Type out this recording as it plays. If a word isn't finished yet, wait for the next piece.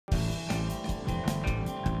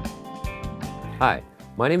Hi,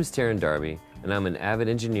 my name is Terron Darby, and I'm an Avid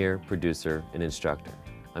Engineer, Producer, and Instructor.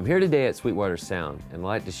 I'm here today at Sweetwater Sound, and I'd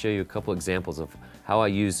like to show you a couple examples of how I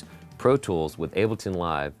use Pro Tools with Ableton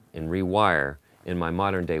Live and ReWire in my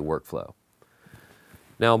modern-day workflow.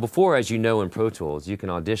 Now, before, as you know, in Pro Tools, you can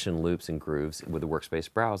audition loops and grooves with the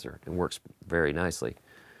Workspace Browser. It works very nicely.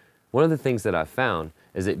 One of the things that I've found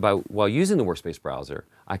is that while using the Workspace Browser,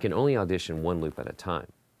 I can only audition one loop at a time.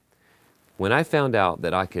 When I found out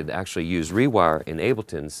that I could actually use ReWire in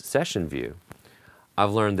Ableton's session view, I've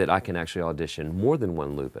learned that I can actually audition more than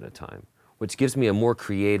one loop at a time, which gives me a more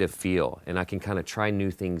creative feel, and I can kind of try new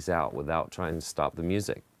things out without trying to stop the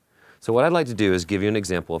music. So what I'd like to do is give you an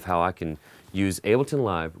example of how I can use Ableton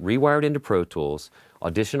Live, rewire it into Pro Tools,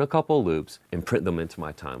 audition a couple of loops, and print them into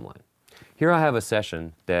my timeline. Here I have a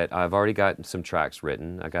session that I've already got some tracks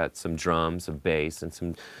written. I got some drums, a bass, and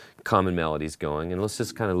some common melodies going, and let's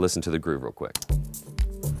just kind of listen to the groove real quick.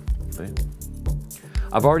 Right.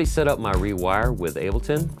 I've already set up my ReWire with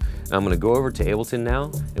Ableton. I'm going to go over to Ableton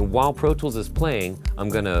now, and while Pro Tools is playing, I'm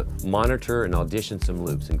going to monitor and audition some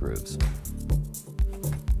loops and grooves.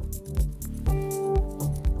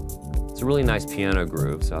 It's a really nice piano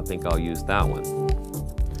groove, so I think I'll use that one.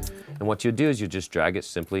 And what you do is you just drag it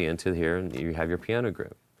simply into here and you have your piano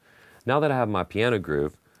groove. Now that I have my piano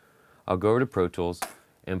groove, I'll go over to Pro Tools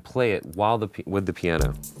and play it with the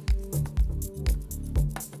piano.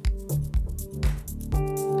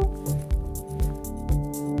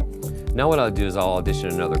 Now what I'll do is I'll audition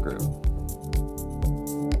another groove.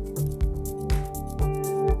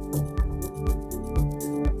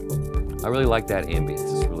 I really like that ambience,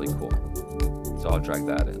 it's really cool. So I'll drag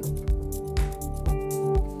that in.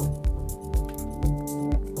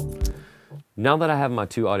 Now that I have my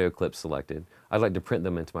two audio clips selected, I'd like to print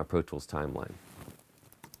them into my Pro Tools timeline.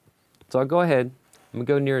 So I'll go ahead, I'm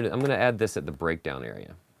going to add this at the breakdown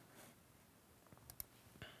area.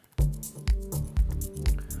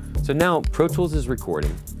 So now Pro Tools is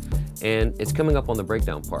recording, and it's coming up on the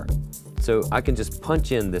breakdown part. So I can just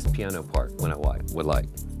punch in this piano part when I would like.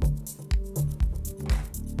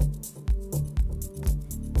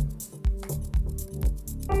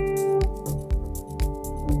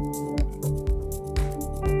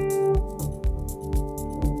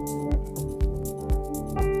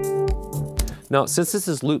 Now, since this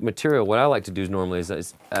is loop material, what I like to do normally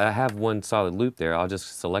is I have one solid loop there. I'll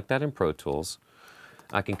just select that in Pro Tools.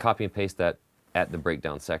 I can copy and paste that at the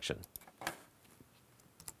breakdown section.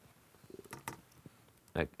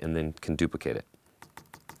 And then can duplicate it.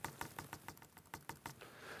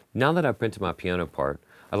 Now that I've printed my piano part,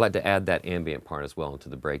 I'd like to add that ambient part as well into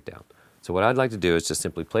the breakdown. So what I'd like to do is just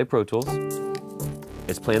simply play Pro Tools.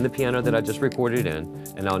 It's playing the piano that I just recorded in,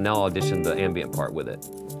 and I'll now audition the ambient part with it.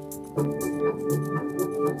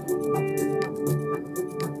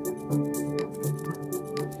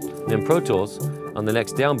 And in Pro Tools, on the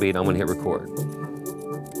next downbeat, I'm going to hit record,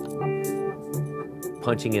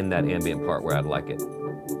 punching in that ambient part where I'd like it.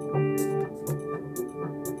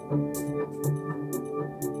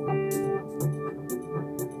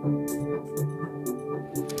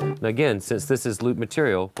 Now again, since this is loop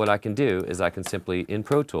material, what I can do is I can simply, in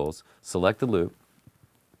Pro Tools, select the loop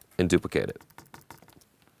and duplicate it.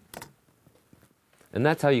 And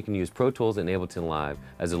that's how you can use Pro Tools and Ableton Live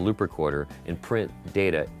as a loop recorder and print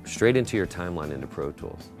data straight into your timeline into Pro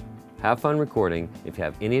Tools. Have fun recording. If you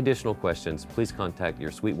have any additional questions, please contact your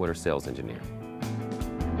Sweetwater sales engineer.